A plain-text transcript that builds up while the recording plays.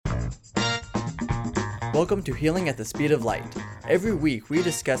Welcome to Healing at the Speed of Light. Every week we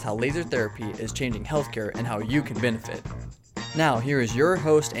discuss how laser therapy is changing healthcare and how you can benefit. Now here is your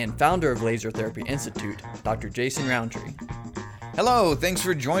host and founder of Laser Therapy Institute, Dr. Jason Roundtree. Hello, thanks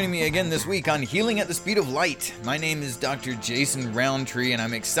for joining me again this week on Healing at the Speed of Light. My name is Dr. Jason Roundtree, and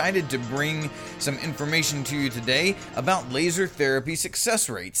I'm excited to bring some information to you today about laser therapy success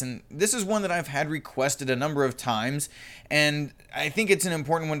rates. And this is one that I've had requested a number of times, and I think it's an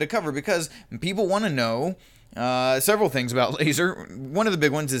important one to cover because people want to know several things about laser. One of the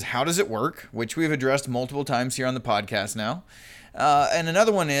big ones is how does it work, which we've addressed multiple times here on the podcast now. And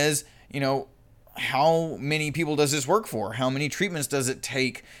another one is, how many people does this work for? How many treatments does it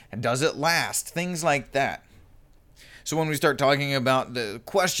take? And does it last? Things like that. So when we start talking about the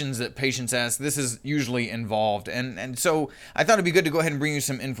questions that patients ask, this is usually involved. And so I thought it'd be good to go ahead and bring you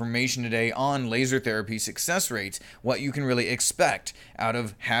some information today on laser therapy success rates, what you can really expect out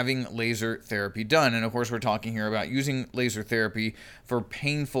of having laser therapy done. And of course, we're talking here about using laser therapy for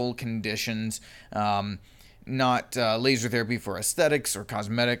painful conditions, not laser therapy for aesthetics or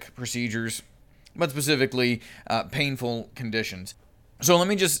cosmetic procedures, but specifically painful conditions. So let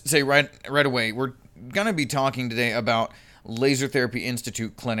me just say right away, we're going to be talking today about Laser Therapy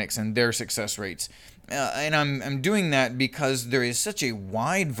Institute clinics and their success rates. And I'm doing that because there is such a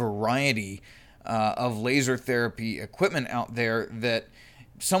wide variety of laser therapy equipment out there that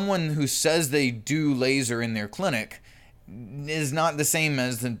someone who says they do laser in their clinic is not the same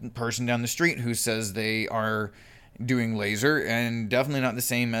as the person down the street who says they are doing laser, and definitely not the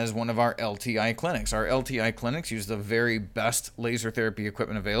same as one of our LTI clinics. Our LTI clinics use the very best laser therapy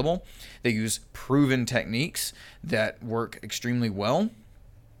equipment available. They use proven techniques that work extremely well.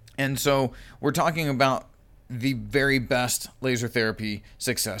 And so we're talking about the very best laser therapy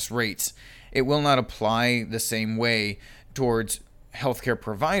success rates. It will not apply the same way towards healthcare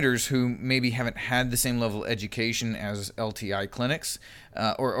providers who maybe haven't had the same level of education as LTI clinics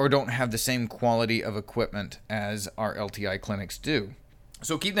or don't have the same quality of equipment as our LTI clinics do.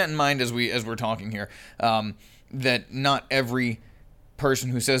 So keep that in mind as we're talking here, that not every person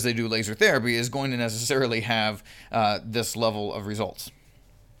who says they do laser therapy is going to necessarily have this level of results.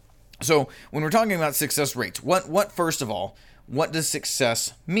 So when we're talking about success rates, what first of all, what does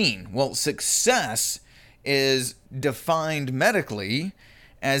success mean? Well, success is defined medically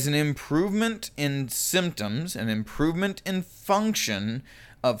as an improvement in symptoms, an improvement in function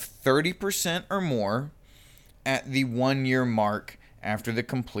of 30% or more at the 1-year mark after the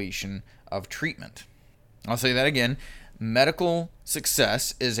completion of treatment. I'll say that again. Medical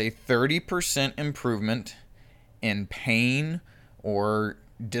success is a 30% improvement in pain or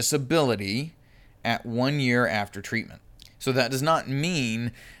disability at 1 year after treatment. So that does not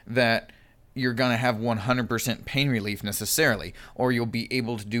mean that you're going to have 100% pain relief necessarily, or you'll be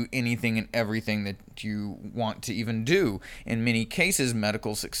able to do anything and everything that you want to even do. In many cases,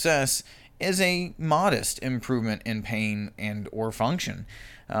 medical success is a modest improvement in pain and or function.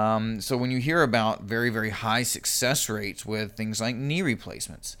 So when you hear about very, very high success rates with things like knee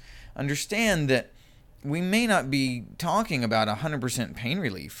replacements, understand that we may not be talking about 100% pain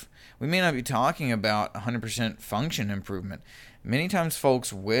relief. We may not be talking about 100% function improvement. Many times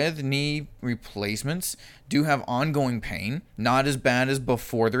folks with knee replacements do have ongoing pain, not as bad as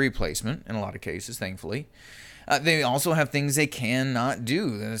before the replacement in a lot of cases, thankfully. They also have things they cannot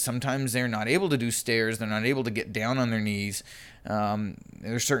do. Sometimes they're not able to do stairs. They're not able to get down on their knees.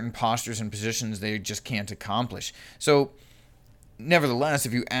 There's certain postures and positions they just can't accomplish. So nevertheless,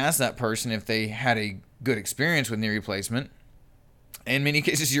 if you ask that person if they had a good experience with knee replacement, in many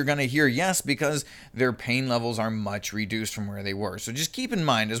cases, you're going to hear yes because their pain levels are much reduced from where they were. So just keep in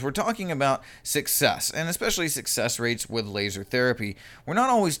mind, as we're talking about success, and especially success rates with laser therapy, we're not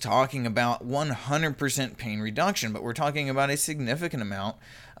always talking about 100% pain reduction, but we're talking about a significant amount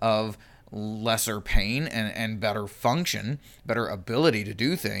of lesser pain and better function, better ability to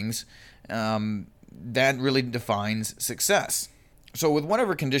do things. That really defines success. So with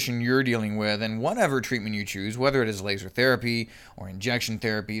whatever condition you're dealing with and whatever treatment you choose, whether it is laser therapy or injection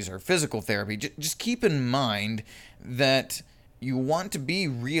therapies or physical therapy, just keep in mind that you want to be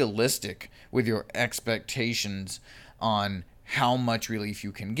realistic with your expectations on how much relief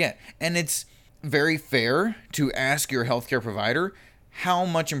you can get. And it's very fair to ask your healthcare provider, how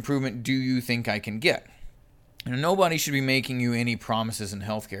much improvement do you think I can get? Nobody should be making you any promises in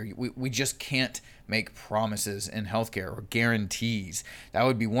healthcare. We just can't make promises in healthcare or guarantees. That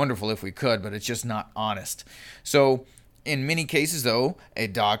would be wonderful if we could, but it's just not honest. So in many cases, though, a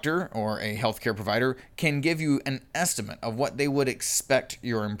doctor or a healthcare provider can give you an estimate of what they would expect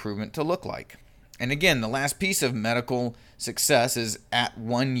your improvement to look like. And again, the last piece of medical success is at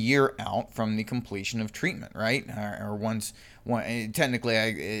 1 year out from the completion of treatment, right? Technically,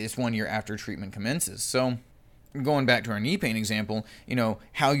 it's 1 year after treatment commences. So going back to our knee pain example,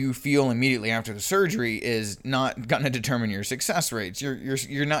 how you feel immediately after the surgery is not going to determine your success rates.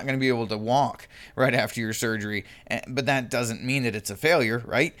 You're not going to be able to walk right after your surgery, but that doesn't mean that it's a failure,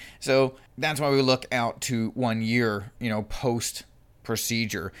 right? So that's why we look out to 1 year, post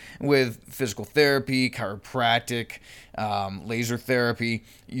procedure. With physical therapy, chiropractic, laser therapy,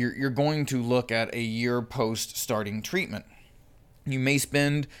 you're going to look at a year post starting treatment. You may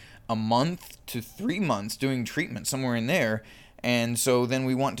spend a month to 3 months doing treatment, somewhere in there. And so then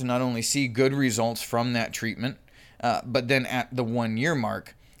we want to not only see good results from that treatment, but then at the 1 year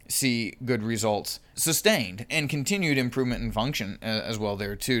mark, see good results sustained and continued improvement in function as well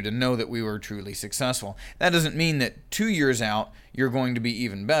there too, to know that we were truly successful. That doesn't mean that 2 years out you're going to be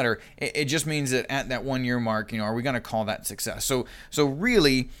even better. It just means that at that 1 year mark, are we going to call that success? So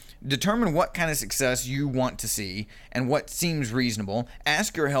really determine what kind of success you want to see and what seems reasonable.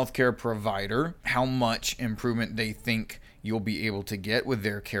 Ask your healthcare provider how much improvement they think you'll be able to get with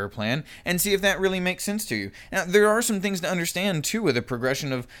their care plan, and see if that really makes sense to you. Now, there are some things to understand too with the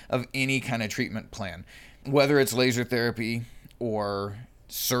progression of any kind of treatment plan, whether it's laser therapy or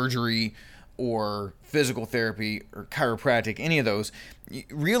surgery or physical therapy or chiropractic, any of those.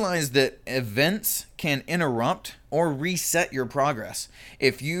 Realize that events can interrupt or reset your progress.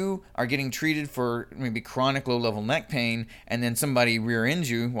 If you are getting treated for maybe chronic low-level neck pain and then somebody rear ends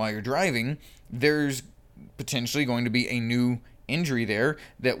you while you're driving, there's potentially going to be a new injury there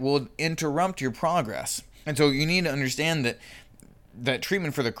that will interrupt your progress. And so you need to understand that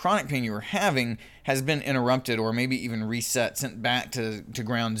treatment for the chronic pain you were having has been interrupted or maybe even reset, sent back to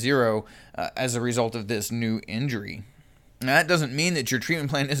ground zero as a result of this new injury. Now, that doesn't mean that your treatment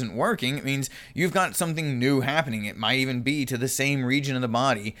plan isn't working. It means you've got something new happening. It might even be to the same region of the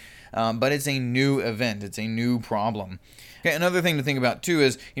body, but it's a new event. It's a new problem. Okay, another thing to think about too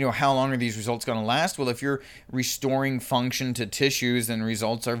is, how long are these results going to last? Well, if you're restoring function to tissues, then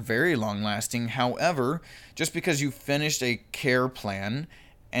results are very long lasting. However, just because you finished a care plan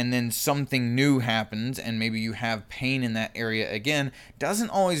and then something new happens and maybe you have pain in that area again,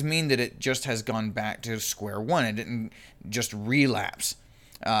 doesn't always mean that it just has gone back to square one. It didn't just relapse.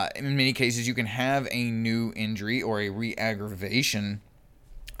 In many cases, you can have a new injury or a re-aggravation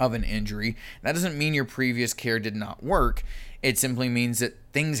of an injury. That doesn't mean your previous care did not work. It simply means that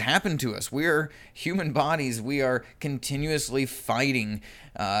things happen to us. We are human bodies. We are continuously fighting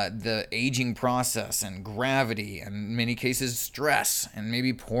the aging process and gravity, and in many cases stress and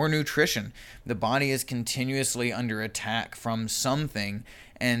maybe poor nutrition. The body is continuously under attack from something.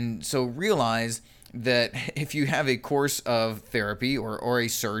 And so realize that if you have a course of therapy or a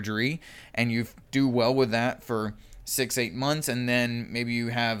surgery and you do well with that for 6-8 months, and then maybe you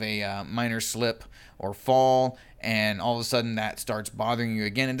have a minor slip or fall, and all of a sudden that starts bothering you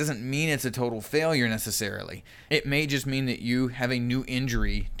again, it doesn't mean it's a total failure necessarily. It may just mean that you have a new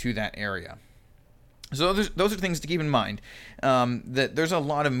injury to that area. So those are things to keep in mind, that there's a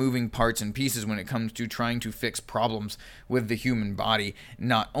lot of moving parts and pieces when it comes to trying to fix problems with the human body.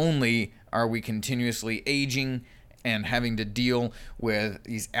 Not only are we continuously aging and having to deal with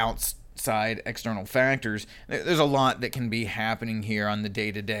these outside external factors, there's a lot that can be happening here on the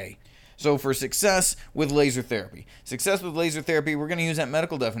day-to-day. So for success with laser therapy, we're going to use that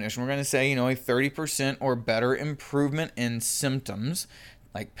medical definition. We're going to say, a 30% or better improvement in symptoms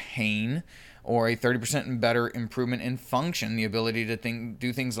like pain, or a 30% and better improvement in function, the ability to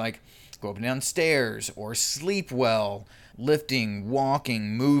do things like go up and down stairs or sleep well, lifting,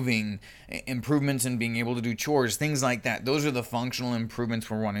 walking, moving, improvements in being able to do chores, things like that. Those are the functional improvements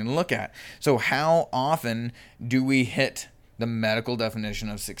we're wanting to look at. So how often do we hit the medical definition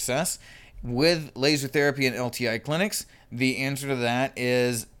of success? With laser therapy and LTI clinics, the answer to that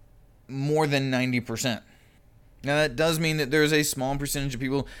is more than 90%. Now, that does mean that there's a small percentage of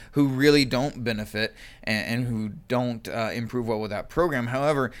people who really don't benefit and who don't improve well with that program.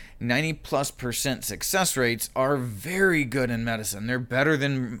 However, 90+% success rates are very good in medicine. They're better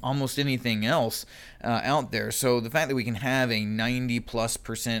than almost anything else out there. So the fact that we can have a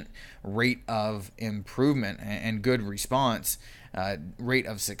 90+% rate of improvement and good response, rate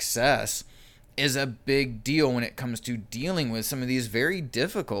of success, is a big deal when it comes to dealing with some of these very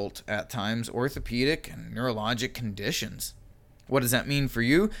difficult, at times, orthopedic and neurologic conditions. What does that mean for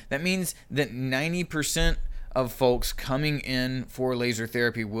you? That means that 90% of folks coming in for laser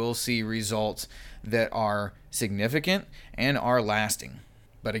therapy will see results that are significant and are lasting.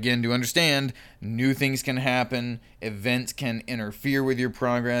 But again, to understand, new things can happen, events can interfere with your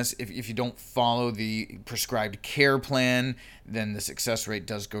progress. If you don't follow the prescribed care plan, then the success rate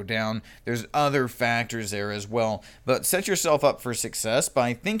does go down. There's other factors there as well. But set yourself up for success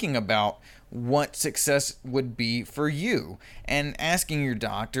by thinking about what success would be for you and asking your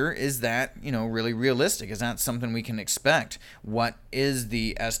doctor, is that, really realistic? Is that something we can expect? What is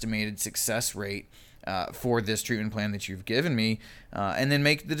the estimated success rate for this treatment plan that you've given me, and then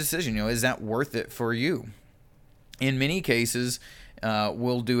make the decision, is that worth it for you? In many cases,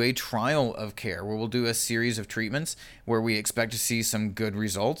 we'll do a trial of care where we'll do a series of treatments where we expect to see some good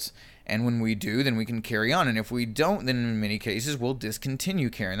results. And when we do, then we can carry on. And if we don't, then in many cases, we'll discontinue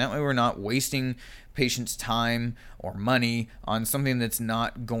care. And that way we're not wasting patients' time or money on something that's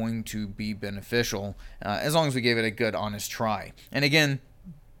not going to be beneficial, as long as we gave it a good, honest try. And again,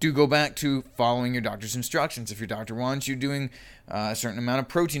 do go back to following your doctor's instructions. If your doctor wants you doing a certain amount of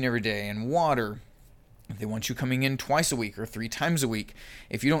protein every day and water, if they want you coming in twice a week or 3 times a week,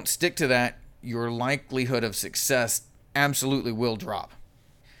 if you don't stick to that, your likelihood of success absolutely will drop.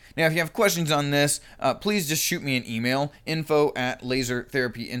 Now, if you have questions on this, please just shoot me an email,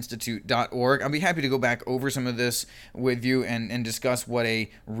 info@lasertherapyinstitute.org. I'll be happy to go back over some of this with you and discuss what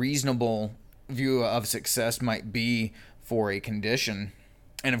a reasonable view of success might be for a condition.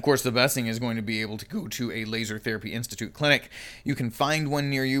 And of course, the best thing is going to be able to go to a Laser Therapy Institute clinic. You can find one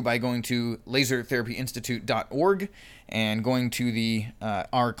near you by going to lasertherapyinstitute.org and going to the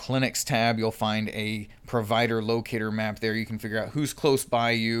Our Clinics tab. You'll find a provider locator map there. You can figure out who's close by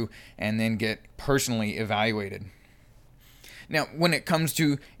you and then get personally evaluated. Now, when it comes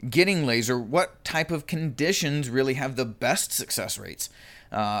to getting laser, what type of conditions really have the best success rates?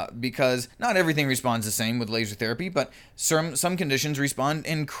 Because not everything responds the same with laser therapy, but some conditions respond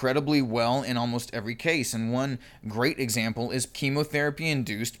incredibly well in almost every case. And one great example is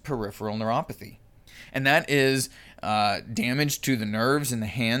chemotherapy-induced peripheral neuropathy. And that is damage to the nerves in the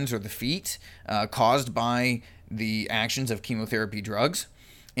hands or the feet caused by the actions of chemotherapy drugs.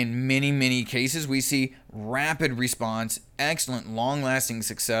 In many, many cases, we see rapid response, excellent, long-lasting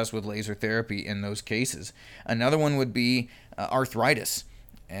success with laser therapy in those cases. Another one would be arthritis,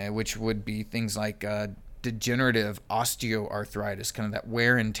 which would be things like degenerative osteoarthritis, kind of that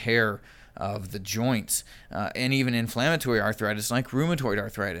wear and tear of the joints, and even inflammatory arthritis like rheumatoid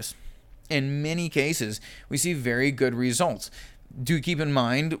arthritis. In many cases, we see very good results. Do keep in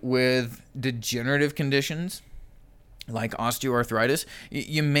mind with degenerative conditions like osteoarthritis,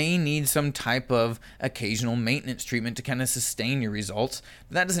 you may need some type of occasional maintenance treatment to kind of sustain your results.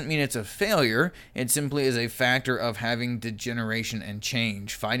 That doesn't mean it's a failure. It simply is a factor of having degeneration and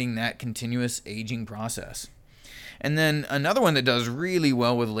change, fighting that continuous aging process. And then another one that does really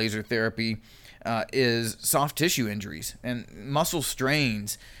well with laser therapy is soft tissue injuries and muscle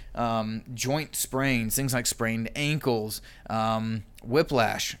strains, joint sprains, things like sprained ankles,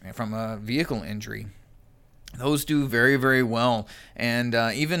 whiplash from a vehicle injury. Those do very, very well. And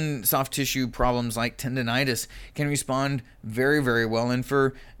even soft tissue problems like tendinitis can respond very, very well. And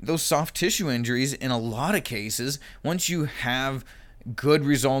for those soft tissue injuries, in a lot of cases, once you have good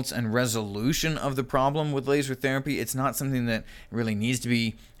results and resolution of the problem with laser therapy, it's not something that really needs to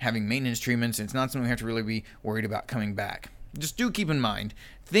be having maintenance treatments. It's not something we have to really be worried about coming back. Just do keep in mind,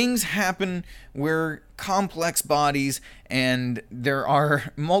 things happen. We're complex bodies, and there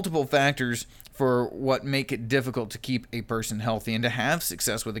are multiple factors for what make it difficult to keep a person healthy and to have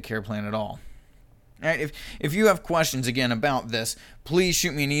success with a care plan at all. All right, if you have questions, again, about this, please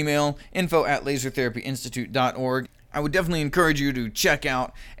shoot me an email, info@lasertherapyinstitute.org. I would definitely encourage you to check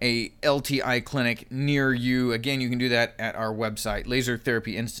out a LTI clinic near you. Again, you can do that at our website,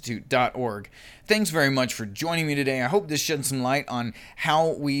 lasertherapyinstitute.org. Thanks very much for joining me today. I hope this shed some light on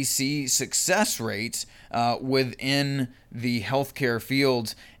how we see success rates within the healthcare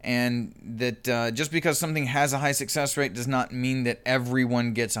fields, and that just because something has a high success rate does not mean that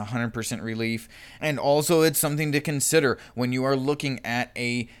everyone gets 100% relief. And also, it's something to consider when you are looking at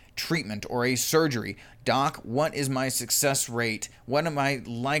a treatment or a surgery. Doc, what is my success rate? What am I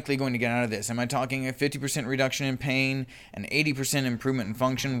likely going to get out of this? Am I talking a 50% reduction in pain, an 80% improvement in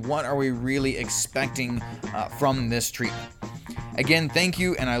function? What are we really expecting from this treatment? Again, thank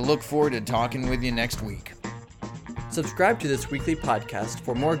you, and I look forward to talking with you next week. Subscribe to this weekly podcast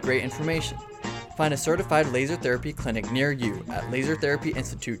for more great information. Find a certified laser therapy clinic near you at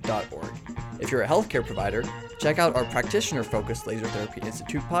lasertherapyinstitute.org. If you're a healthcare provider, check out our practitioner-focused Laser Therapy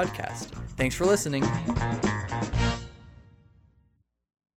Institute podcast. Thanks for listening.